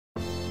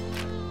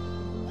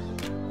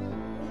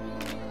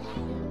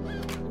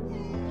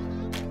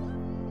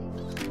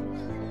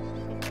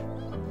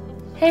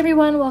Hey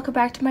everyone, welcome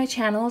back to my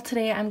channel.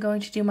 Today I'm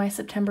going to do my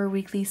September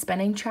weekly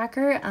spending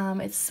tracker.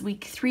 It's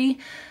week 3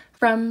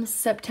 from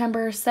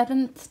September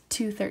 7th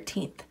to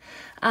 13th.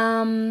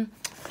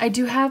 I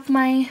do have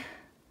my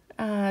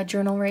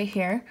journal right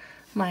here,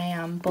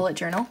 my bullet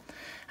journal.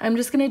 I'm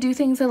just going to do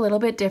things a little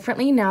bit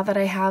differently now that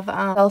I have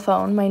a cell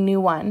phone, my new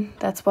one.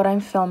 That's what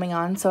I'm filming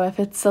on. So if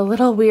it's a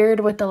little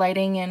weird with the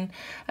lighting and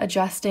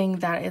adjusting,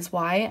 that is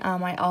why.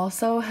 I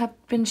also have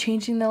been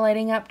changing the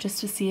lighting up just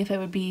to see if it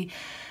would be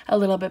a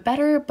little bit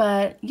better,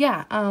 but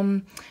yeah,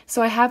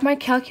 so I have my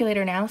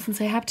calculator now since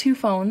I have 2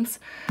 phones.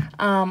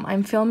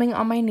 I'm filming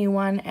on my new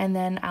one, and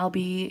then I'll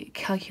be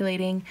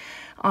calculating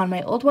on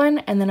my old one,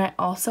 and then I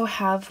also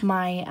have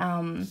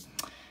my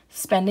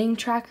spending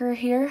tracker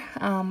here.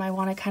 I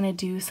want to kind of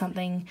do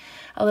something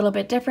a little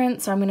bit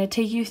different, so I'm going to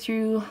take you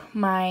through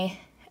my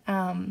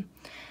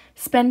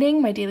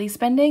spending, my daily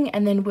spending,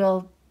 and then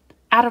we'll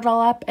add it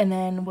all up and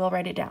then we'll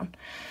write it down.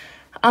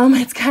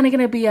 It's kind of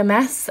going to be a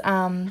mess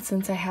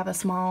since I have a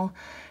small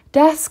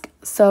desk,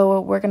 so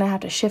we're going to have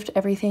to shift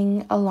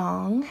everything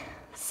along,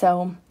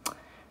 so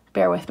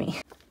bear with me.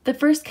 The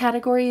first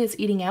category is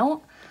eating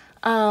out.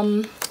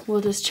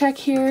 We'll just check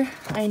here.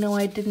 I know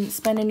I didn't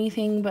spend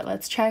anything, but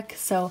let's check.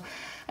 So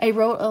I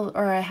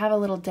I have a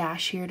little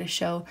dash here to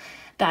show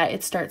that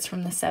it starts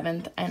from the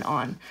 7th and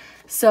on.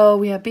 So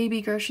we have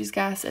baby, groceries,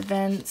 gas,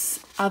 events,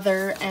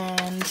 other,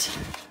 and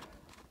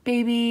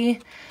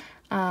baby.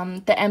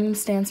 The M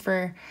stands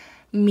for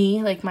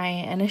me, like my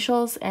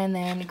initials, and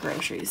then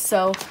groceries.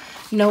 So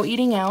no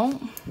eating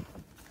out.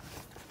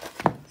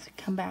 So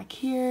come back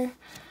here,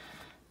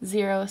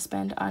 0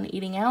 spent on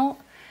eating out.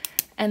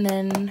 And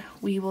then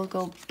we will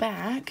go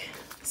back.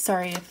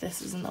 Sorry if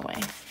this is in the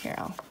way. Here,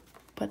 I'll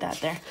put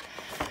that there.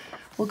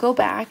 We'll go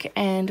back,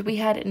 and we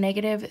had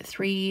negative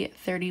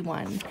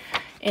 331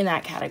 in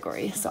that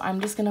category. So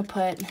I'm just going to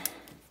put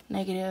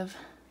negative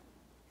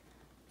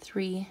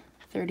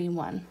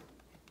 331.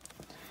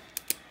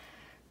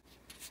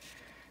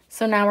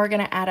 So now we're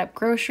going to add up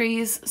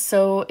groceries.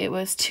 So it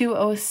was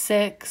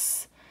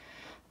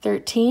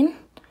 206.13.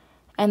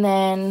 And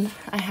then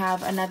I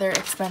have another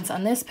expense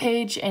on this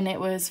page, and it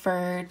was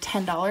for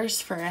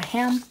 $10 for a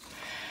ham.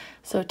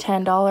 So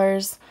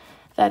 $10,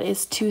 that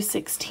is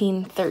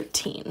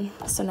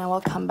 $216.13. So now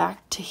we'll come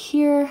back to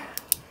here.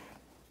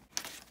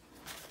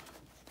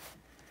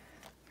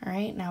 All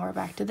right, now we're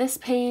back to this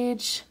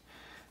page.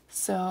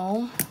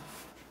 So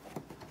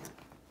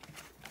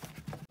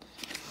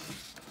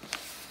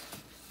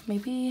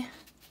maybe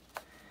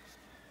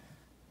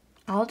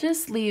I'll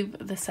just leave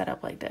the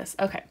setup like this.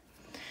 Okay.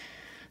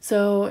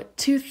 So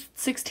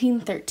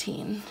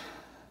 216.13.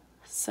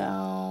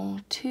 So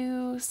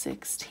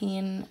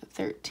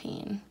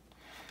 216.13.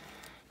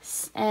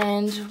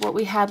 And what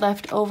we had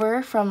left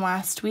over from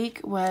last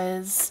week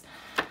was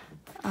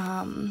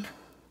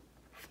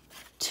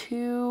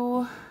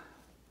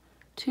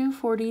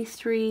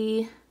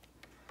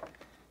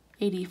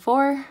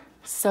 243.84.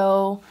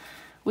 So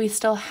we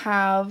still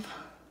have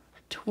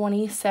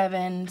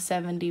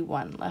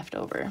 27.71 left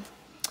over,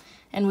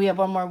 and we have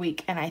 1 more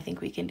week, and I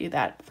think we can do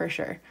that for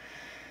sure,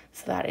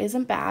 so that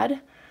isn't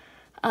bad.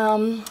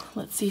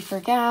 Let's see,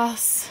 for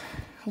gas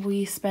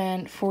we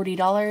spent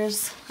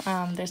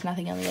 $40. There's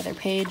nothing on the other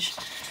page,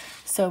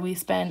 so we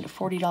spent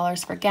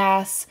 $40 for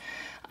gas.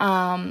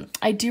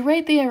 I do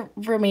write the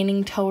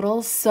remaining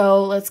totals,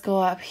 so let's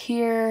go up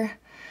here.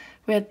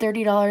 We had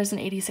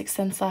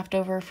 $30.86 left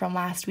over from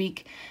last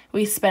week.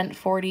 We spent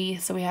 $40,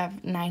 so we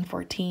have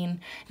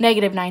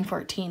negative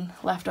 $914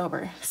 left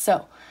over.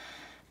 So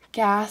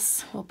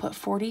gas, we'll put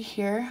 40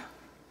 here.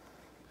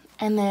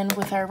 And then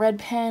with our red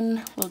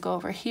pen, we'll go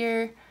over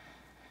here,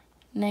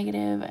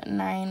 negative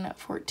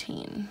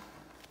 914.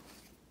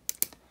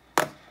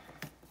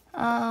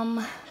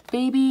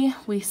 Baby,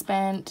 we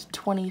spent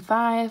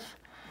 25,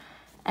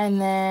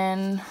 and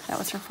then that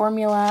was for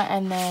formula,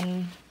 and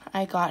then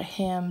I got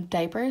him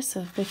diapers,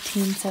 so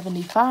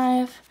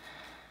 $15.75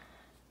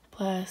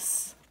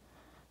 plus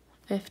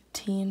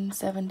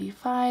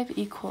 $15.75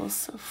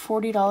 equals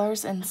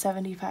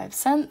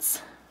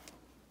 $40.75.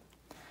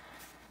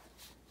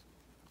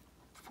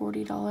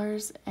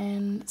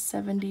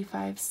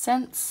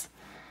 $40.75.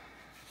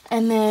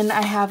 And then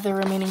I have the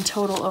remaining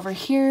total over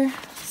here.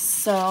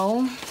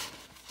 So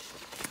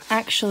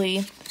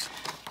actually,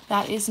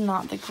 that is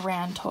not the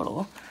grand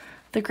total.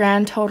 The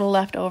grand total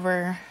left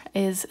over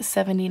is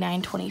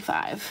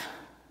 $79.25.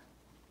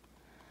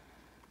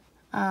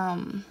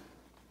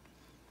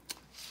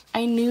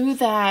 I knew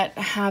that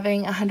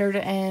having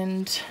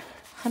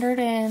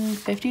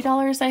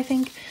 $150, I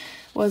think,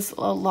 was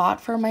a lot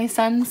for my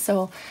son,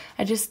 so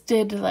I just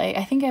did, like,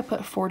 I think I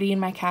put 40 in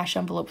my cash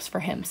envelopes for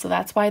him, so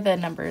that's why the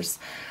numbers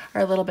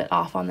are a little bit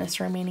off on this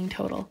remaining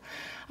total.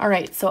 All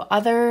right, so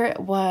other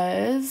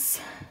was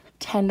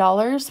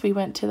 $10. We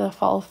went to the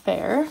fall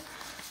fair,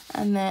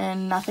 and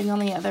then nothing on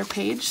the other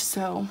page,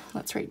 so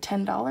let's write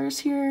 $10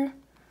 here.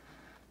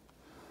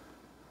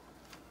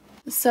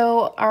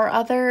 So our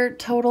other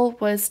total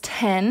was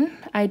 10.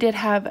 I did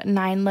have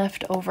 9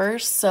 left over,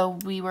 so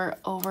we were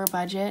over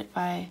budget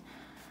by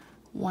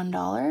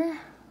 $1.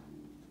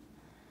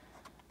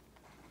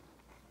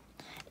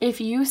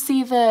 If you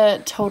see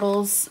the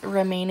totals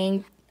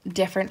remaining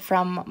different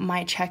from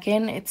my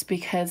check-in, it's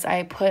because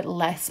I put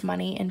less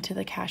money into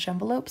the cash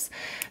envelopes.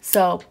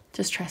 So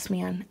just trust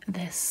me on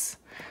this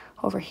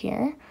over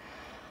here.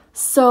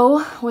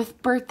 So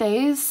with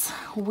birthdays,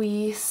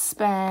 we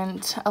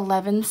spent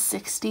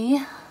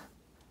 $11.60,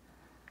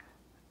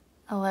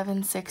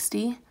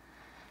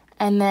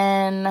 and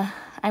then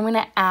I'm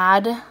gonna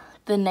add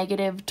the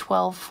negative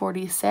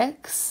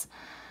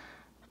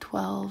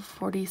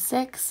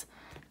 $12.46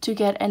 to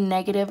get a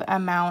negative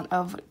amount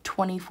of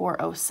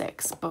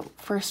 $24.06. But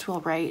first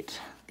we'll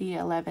write the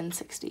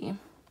 $11.60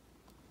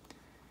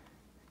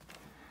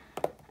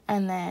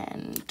 and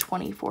then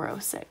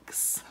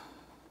 $24.06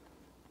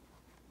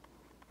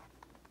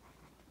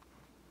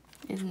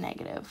 is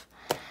negative.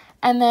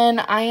 And then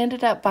I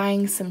ended up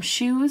buying some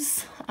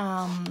shoes.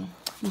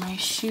 My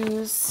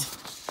shoes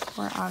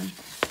were on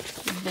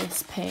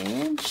this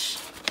page.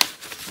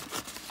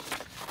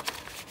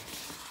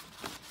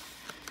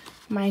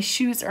 My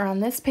shoes are on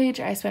this page.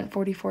 I spent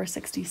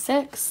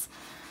 $44.66.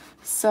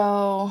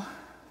 So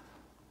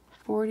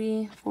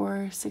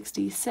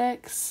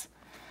 $44.66.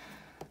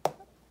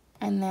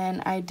 And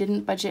then I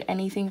didn't budget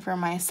anything for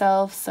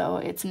myself, so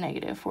it's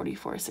negative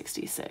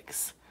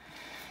 $44.66.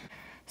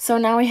 So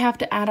now we have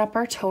to add up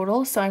our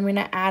total. So I'm going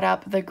to add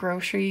up the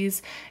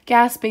groceries,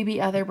 gas, baby,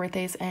 other,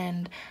 birthdays,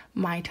 and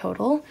my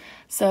total.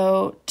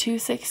 So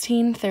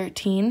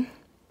 $216.13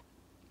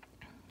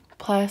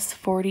 plus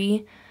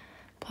 40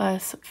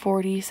 plus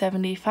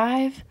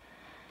 40.75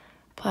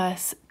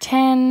 plus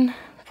 10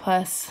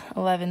 plus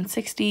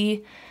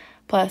 11.60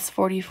 plus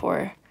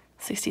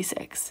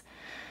 44.66.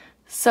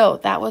 So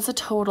that was a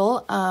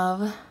total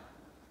of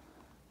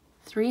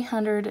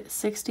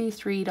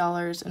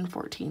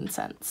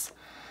 $363.14.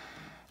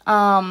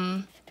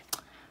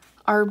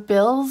 Our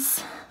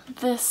bills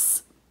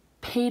this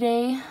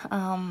payday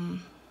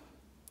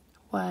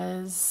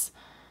was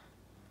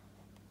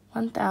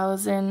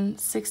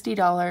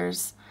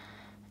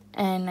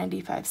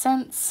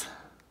 $1,060.95.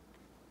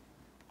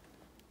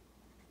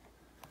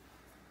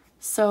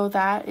 So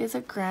that is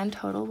a grand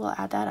total. We'll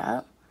add that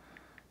up.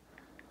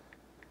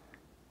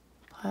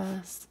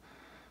 Plus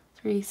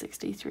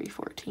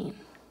 363.14.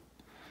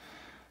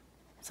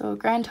 So a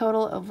grand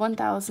total of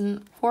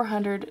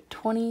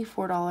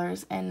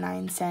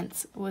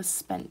 $1,424.09 was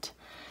spent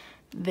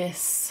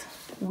this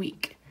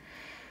week.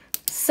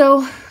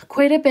 So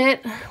quite a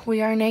bit.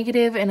 We are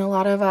negative in a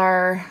lot of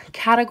our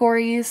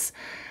categories.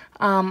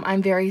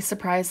 I'm very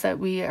surprised that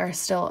we are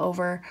still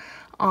over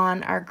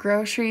on our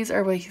groceries,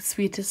 or we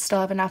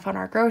still have enough on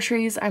our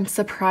groceries. I'm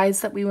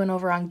surprised that we went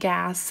over on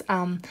gas.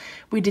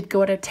 We did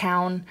go to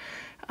town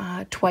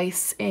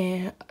twice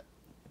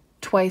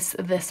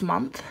this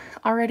month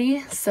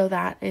already, so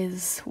that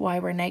is why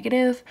we're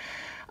negative.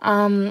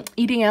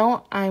 Eating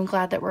out, I'm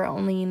glad that we're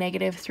only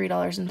negative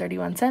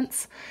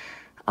 $3.31.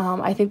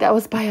 I think that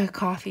was by a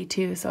coffee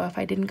too, so if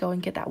I didn't go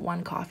and get that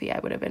one coffee, I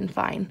would have been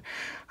fine.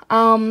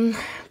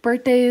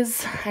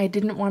 Birthdays, I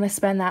didn't want to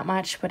spend that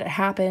much, but it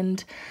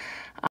happened.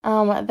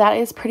 That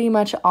is pretty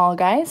much all,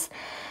 guys.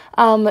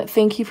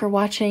 Thank you for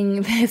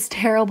watching this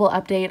terrible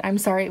update. I'm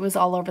sorry it was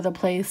all over the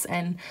place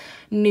and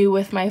new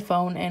with my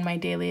phone and my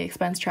daily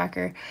expense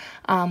tracker.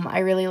 I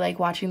really like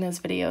watching those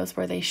videos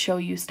where they show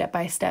you step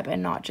by step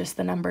and not just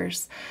the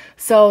numbers.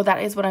 So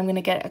that is what I'm going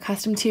to get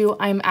accustomed to.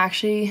 I'm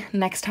actually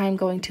next time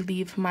going to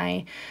leave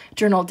my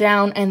journal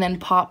down and then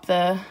pop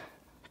the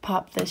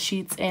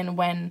sheets in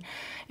when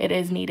it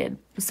is needed.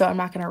 So I'm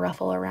not going to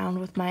ruffle around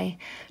with my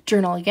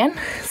journal again.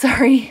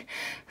 Sorry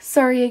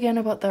again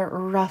about the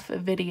rough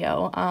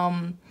video.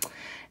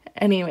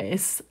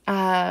 Anyways,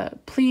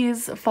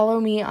 please follow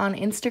me on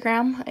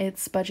Instagram.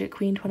 It's Budget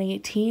Queen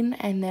 2018,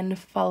 and then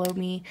follow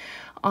me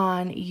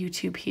on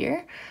YouTube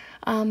here.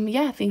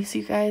 Yeah, thanks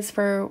you guys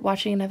for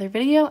watching another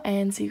video,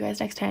 and see you guys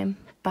next time.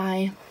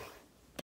 Bye.